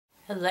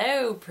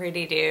Hello,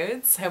 pretty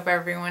dudes. Hope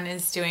everyone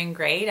is doing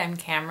great. I'm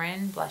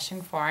Cameron,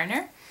 Blushing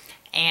Foreigner,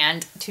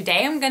 and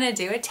today I'm gonna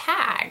do a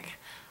tag.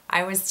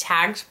 I was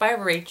tagged by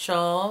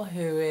Rachel,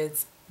 who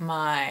is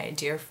my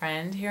dear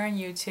friend here on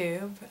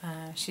YouTube.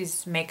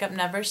 She's Makeup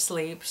Never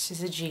Sleeps.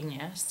 She's a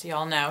genius. You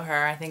all know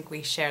her. I think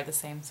we share the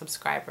same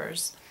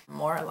subscribers,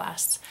 more or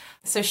less.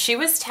 So she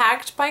was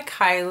tagged by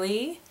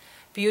Kylie,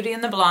 Beauty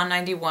and the Blonde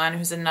 91,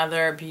 who's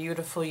another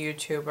beautiful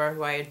YouTuber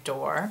who I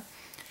adore.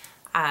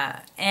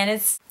 And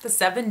it's the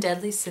 7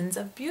 Deadly Sins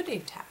of Beauty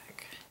tag.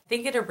 I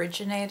think it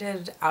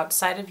originated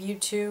outside of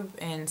YouTube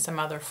in some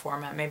other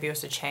format. Maybe it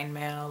was a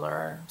chainmail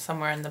or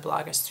somewhere in the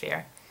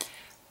blogosphere.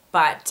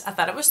 But I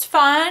thought it was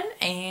fun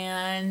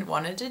and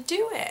wanted to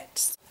do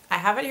it. I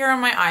have it here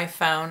on my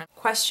iPhone.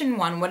 Question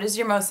 1, what is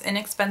your most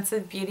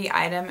inexpensive beauty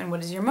item and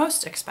what is your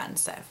most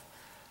expensive?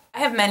 I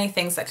have many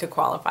things that could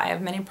qualify. I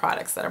have many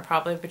products that are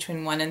probably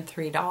between $1 and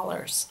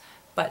 $3.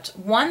 But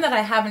one that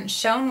I haven't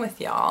shown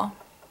with y'all,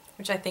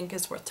 which I think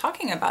is worth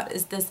talking about,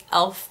 is this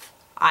e.l.f.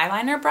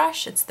 eyeliner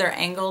brush. It's their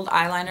angled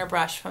eyeliner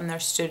brush from their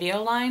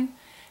studio line.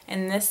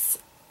 And this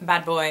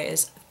bad boy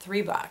is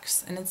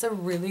 $3 and it's a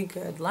really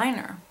good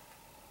liner.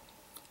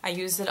 I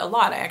use it a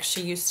lot. I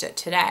actually used it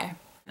today.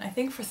 And I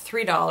think for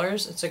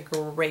 $3, it's a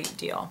great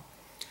deal.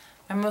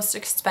 My most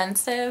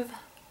expensive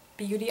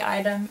beauty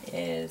item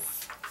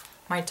is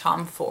my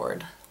Tom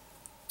Ford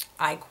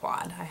eye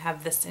quad. I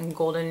have this in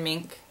golden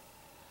mink.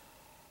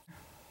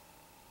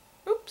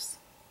 Oops.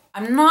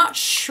 I'm not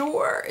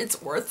sure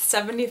it's worth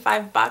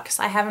 $75.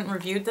 I haven't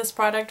reviewed this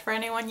product for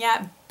anyone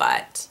yet,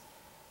 but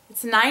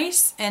it's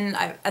nice. And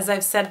as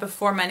I've said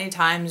before many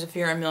times, if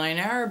you're a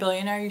millionaire or a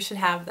billionaire, you should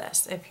have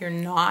this. If you're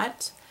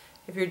not,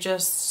 if you're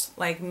just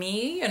like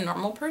me, a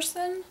normal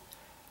person,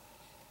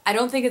 I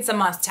don't think it's a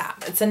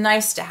must-have. It's a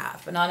nice to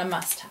have, but not a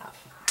must-have.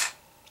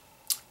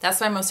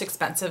 That's my most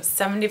expensive,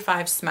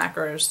 75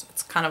 smackers.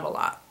 It's kind of a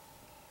lot.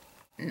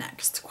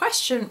 Next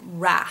question,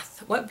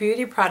 wrath. What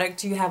beauty product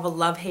do you have a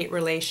love-hate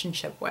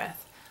relationship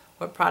with?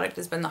 What product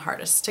has been the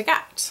hardest to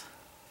get?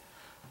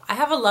 I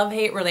have a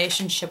love-hate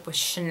relationship with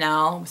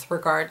Chanel with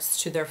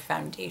regards to their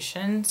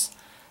foundations.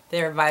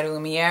 Their Vita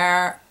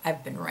Lumiere,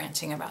 I've been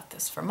ranting about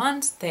this for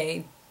months.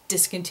 They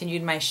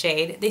discontinued my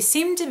shade. They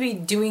seem to be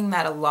doing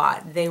that a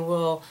lot. They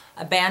will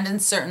abandon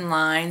certain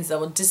lines, they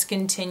will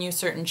discontinue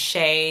certain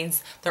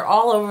shades. They're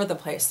all over the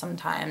place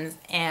sometimes,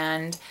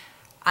 and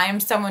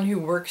I'm someone who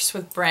works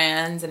with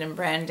brands and in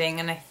branding,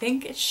 and I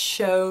think it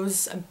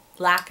shows a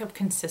lack of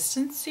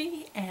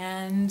consistency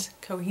and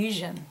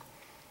cohesion.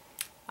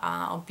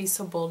 I'll be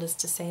so bold as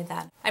to say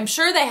that. I'm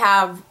sure they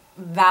have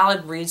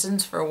valid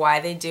reasons for why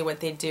they do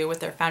what they do with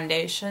their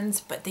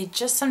foundations, but they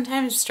just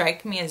sometimes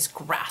strike me as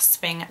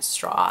grasping at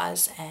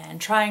straws and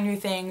trying new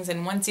things,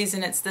 and one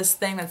season it's this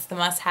thing that's the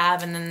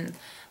must-have, and then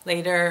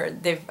later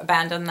they've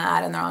abandoned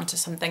that and they're on to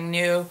something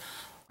new.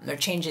 They're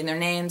changing their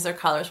names, their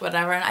colors,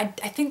 whatever. And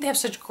I think they have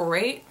such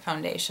great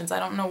foundations. I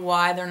don't know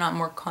why they're not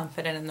more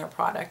confident in their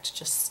product.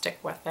 Just stick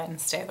with it and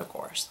stay the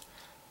course.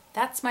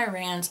 That's my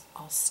rant.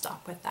 I'll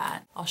stop with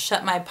that. I'll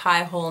shut my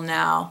pie hole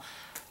now.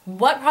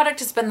 What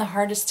product has been the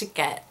hardest to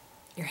get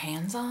your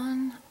hands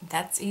on?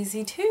 That's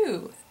easy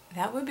too.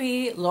 That would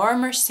be Laura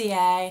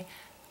Mercier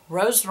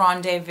Rose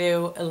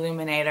Rendezvous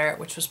Illuminator,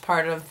 which was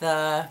part of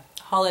the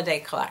Holiday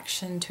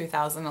Collection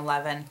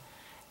 2011.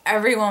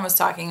 Everyone was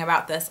talking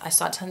about this. I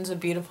saw tons of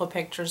beautiful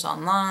pictures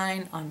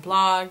online, on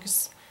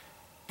blogs,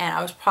 and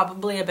I was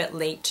probably a bit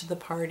late to the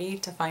party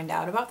to find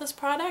out about this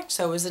product.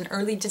 So it was in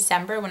early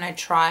December when I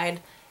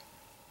tried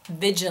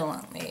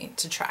vigilantly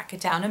to track it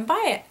down and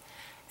buy it.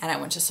 And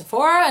I went to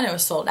Sephora and it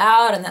was sold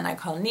out, and then I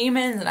called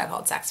Neiman's and I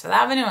called Saks Fifth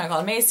Avenue and I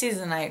called Macy's,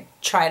 and I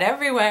tried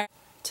everywhere.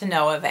 To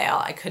no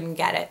avail. I couldn't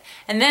get it.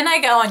 And then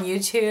I go on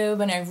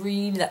YouTube and I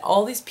read that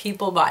all these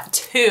people bought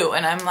 2,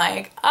 and I'm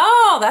like,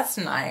 oh, that's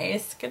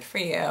nice. Good for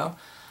you.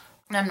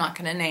 And I'm not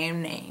going to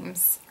name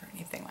names or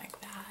anything like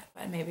that,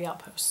 but maybe I'll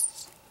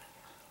post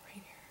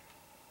right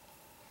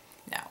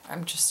here. No,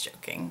 I'm just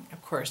joking.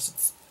 Of course,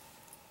 it's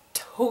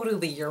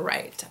totally your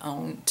right to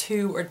own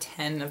 2 or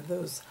 10 of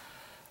those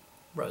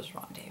Rose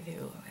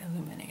Rendezvous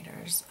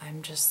illuminators.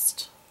 I'm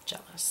just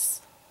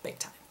jealous. Big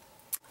time.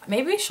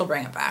 Maybe she'll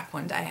bring it back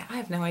one day. I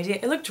have no idea.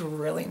 It looked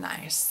really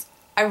nice.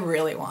 I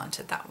really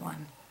wanted that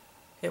one.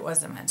 It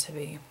wasn't meant to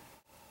be.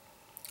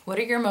 What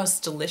are your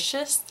most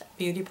delicious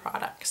beauty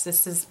products?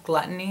 This is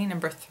Gluttony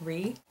number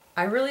 3.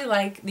 I really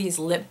like these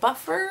lip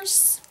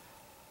buffers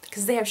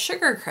because they have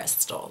sugar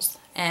crystals.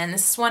 And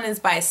this one is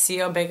by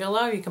C.O.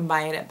 Bigelow. You can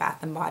buy it at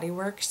Bath & Body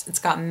Works. It's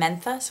got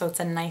mentha, so it's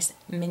a nice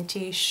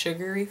minty,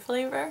 sugary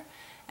flavor.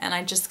 And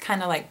I just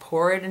kind of like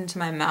pour it into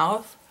my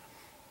mouth.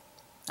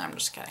 I'm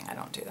just kidding, I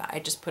don't do that. I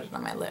just put it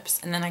on my lips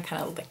and then I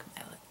kind of lick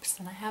my lips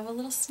and I have a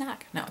little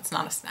snack. No, it's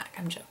not a snack,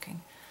 I'm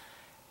joking.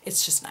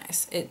 It's just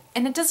nice.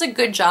 And it does a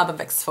good job of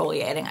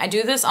exfoliating. I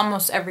do this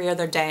almost every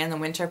other day in the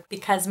winter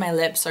because my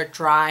lips are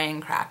dry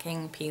and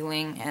cracking,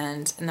 peeling,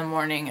 and in the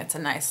morning it's a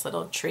nice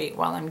little treat.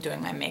 While I'm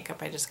doing my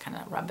makeup, I just kind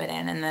of rub it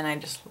in and then I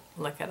just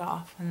lick it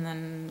off and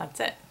then that's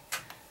it.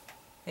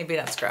 Maybe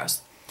that's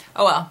gross.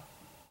 Oh well.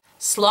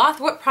 Sloth,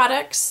 what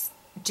products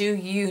do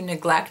you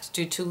neglect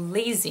due to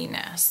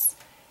laziness?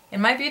 In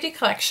my beauty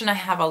collection, I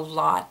have a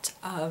lot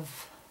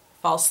of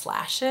false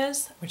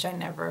lashes, which I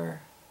never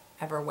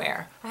ever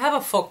wear. I have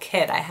a full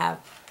kit. I have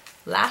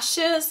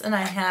lashes and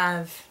I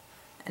have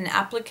an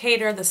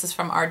applicator. This is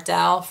from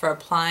Ardell for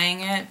applying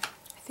it.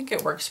 I think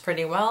it works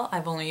pretty well.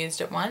 I've only used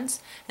it once.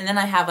 And then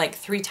I have like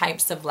 3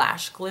 types of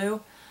lash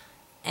glue.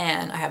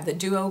 And I have the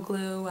Duo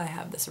glue. I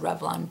have this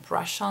Revlon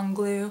brush on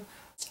glue.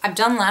 I've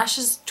done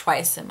lashes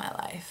twice in my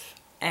life,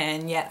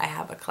 and yet I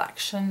have a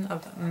collection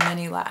of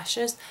many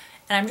lashes,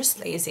 and I'm just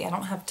lazy. I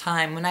don't have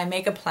time. When I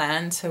make a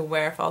plan to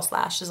wear false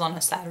lashes on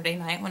a Saturday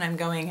night when I'm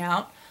going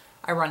out,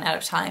 I run out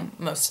of time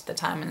most of the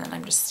time, and then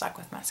I'm just stuck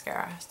with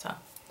mascara. So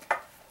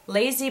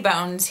lazy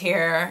bones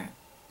here,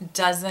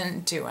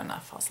 doesn't do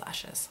enough false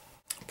lashes.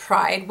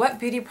 Pride, what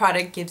beauty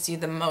product gives you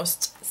the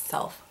most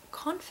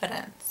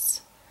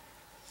self-confidence?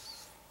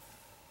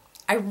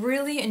 I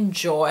really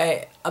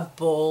enjoy a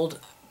bold,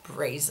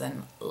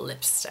 brazen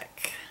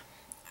lipstick.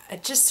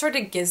 It just sort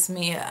of gives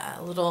me a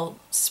little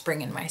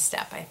spring in my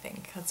step, I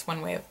think. That's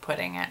one way of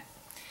putting it.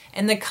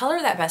 And the color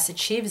that best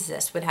achieves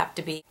this would have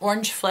to be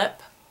Orange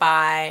Flip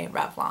by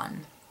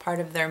Revlon,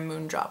 part of their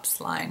Moondrops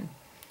line.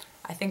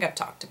 I think I've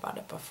talked about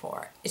it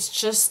before. It's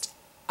just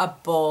a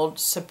bold,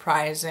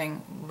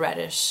 surprising,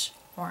 reddish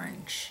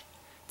orange.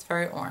 It's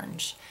very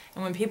orange.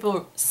 And when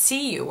people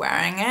see you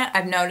wearing it,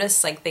 I've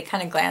noticed like they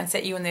kind of glance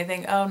at you and they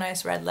think, oh,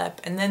 nice red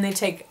lip. And then they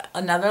take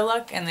another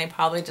look and they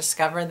probably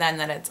discover then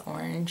that it's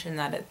orange and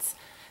that it's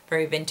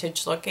very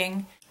vintage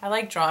looking. I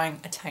like drawing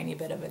a tiny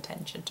bit of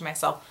attention to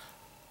myself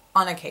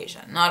on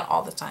occasion, not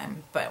all the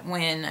time, but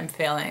when I'm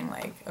feeling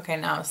like, okay,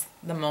 now is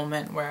the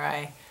moment where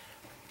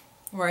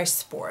I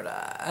sport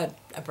a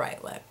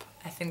bright lip.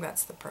 I think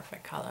that's the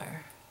perfect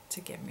color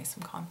to give me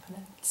some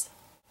confidence.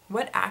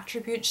 What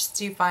attributes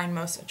do you find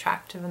most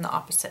attractive in the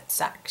opposite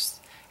sex?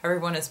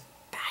 Everyone is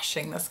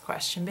bashing this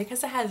question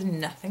because it has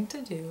nothing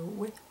to do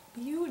with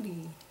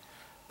beauty.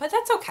 But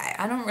that's okay.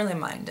 I don't really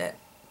mind it.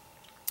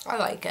 I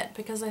like it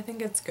because I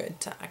think it's good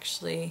to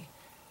actually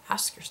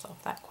ask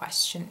yourself that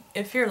question.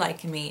 If you're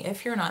like me,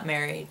 if you're not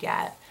married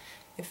yet,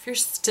 if you're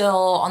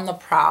still on the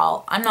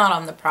prowl. I'm not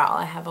on the prowl.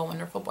 I have a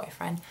wonderful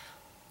boyfriend.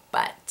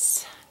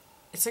 But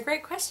it's a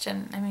great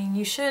question. I mean,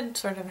 you should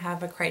sort of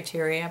have a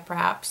criteria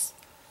perhaps.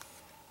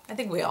 I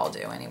think we all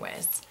do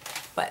anyways.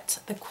 But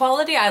the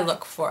quality I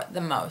look for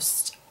the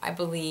most, I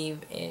believe,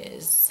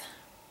 is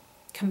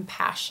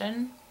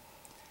compassion.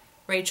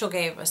 Rachel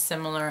gave a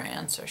similar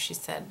answer. She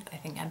said, I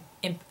think,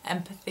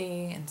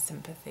 empathy and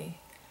sympathy.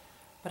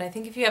 But I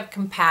think if you have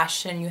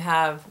compassion, you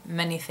have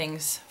many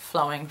things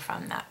flowing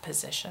from that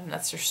position.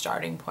 That's your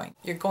starting point.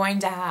 You're going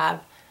to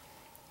have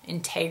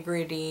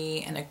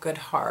integrity and a good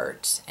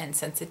heart and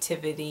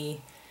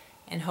sensitivity,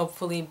 and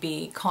hopefully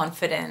be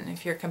confident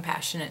if you're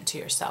compassionate to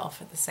yourself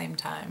at the same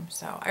time.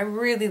 So I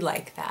really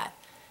like that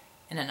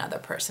in another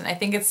person. I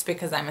think it's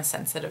because I'm a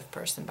sensitive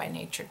person by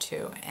nature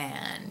too,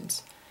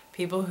 and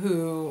people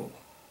who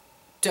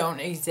don't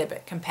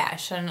exhibit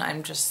compassion,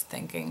 I'm just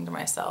thinking to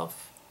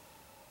myself,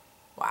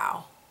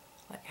 wow,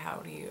 like how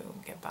do you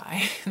get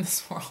by in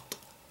this world?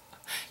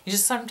 You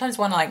just sometimes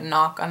want to like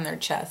knock on their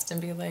chest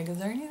and be like, is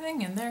there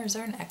anything in there? Is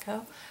there an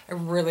echo? I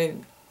really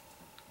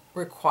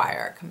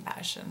require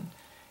compassion.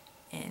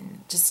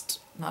 And just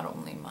not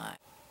only my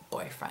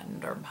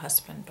boyfriend or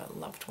husband, but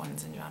loved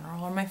ones in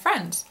general, or my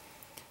friends.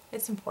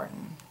 It's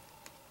important.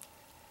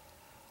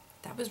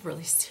 That was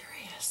really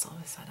serious all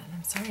of a sudden.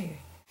 I'm sorry.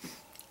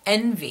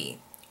 Envy.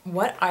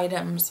 What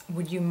items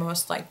would you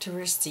most like to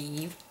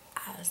receive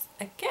as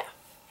a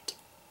gift?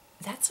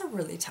 That's a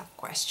really tough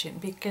question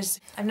because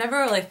I've never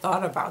really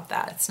thought about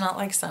that. It's not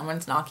like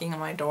someone's knocking on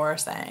my door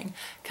saying,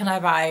 can I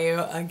buy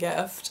you a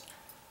gift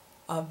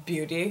of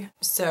beauty?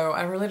 So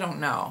I really don't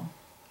know.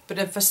 But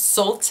if a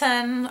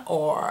sultan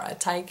or a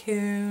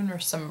tycoon or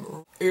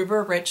some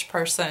uber rich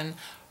person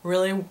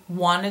really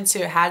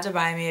had to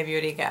buy me a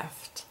beauty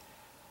gift,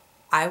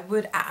 I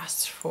would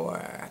ask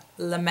for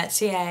Le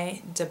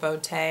Métier de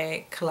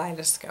Beauté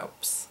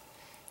kaleidoscopes.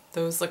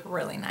 Those look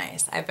really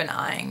nice. I've been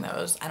eyeing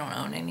those. I don't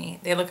own any.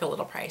 They look a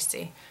little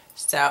pricey.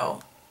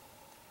 So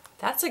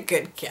that's a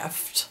good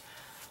gift.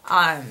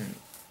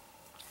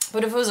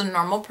 But if it was a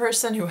normal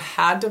person who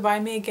had to buy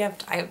me a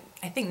gift, I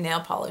think nail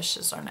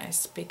polishes are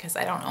nice because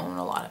I don't own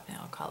a lot of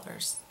nail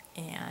colors.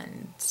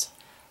 And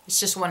it's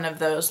just one of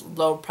those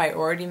low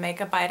priority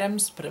makeup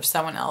items. But if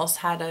someone else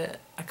had a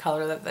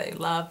color that they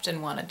loved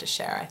and wanted to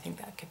share, I think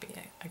that could be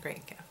a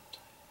great gift.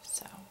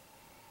 So,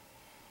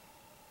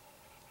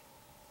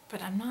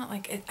 but I'm not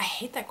like, I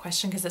hate that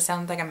question because it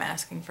sounds like I'm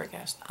asking for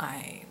gifts.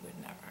 I would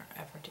never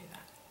ever do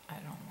that. I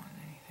don't want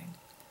anything.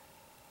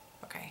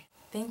 Okay.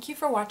 Thank you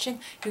for watching.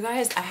 You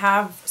guys, I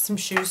have some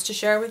shoes to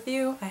share with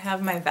you. I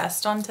have my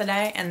vest on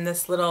today and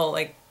this little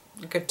like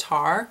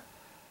guitar.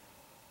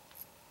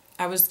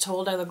 I was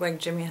told I look like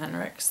Jimi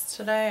Hendrix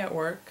today at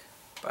work,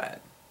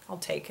 but I'll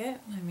take it.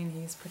 I mean,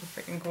 he's pretty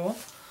freaking cool.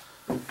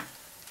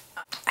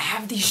 I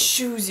have these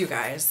shoes, you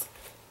guys.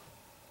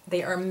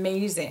 They are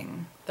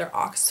amazing. They're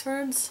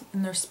Oxfords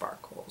and they're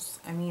sparkles.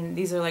 I mean,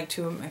 these are like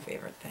two of my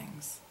favorite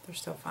things. They're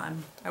so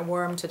fun. I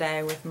wore them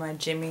today with my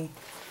Jimi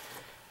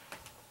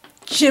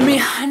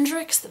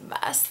Hendrix, the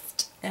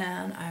best,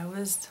 and I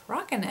was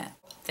rocking it.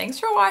 Thanks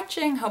for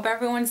watching. Hope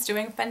everyone's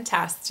doing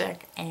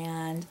fantastic,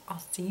 and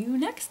I'll see you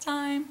next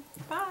time.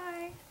 Bye.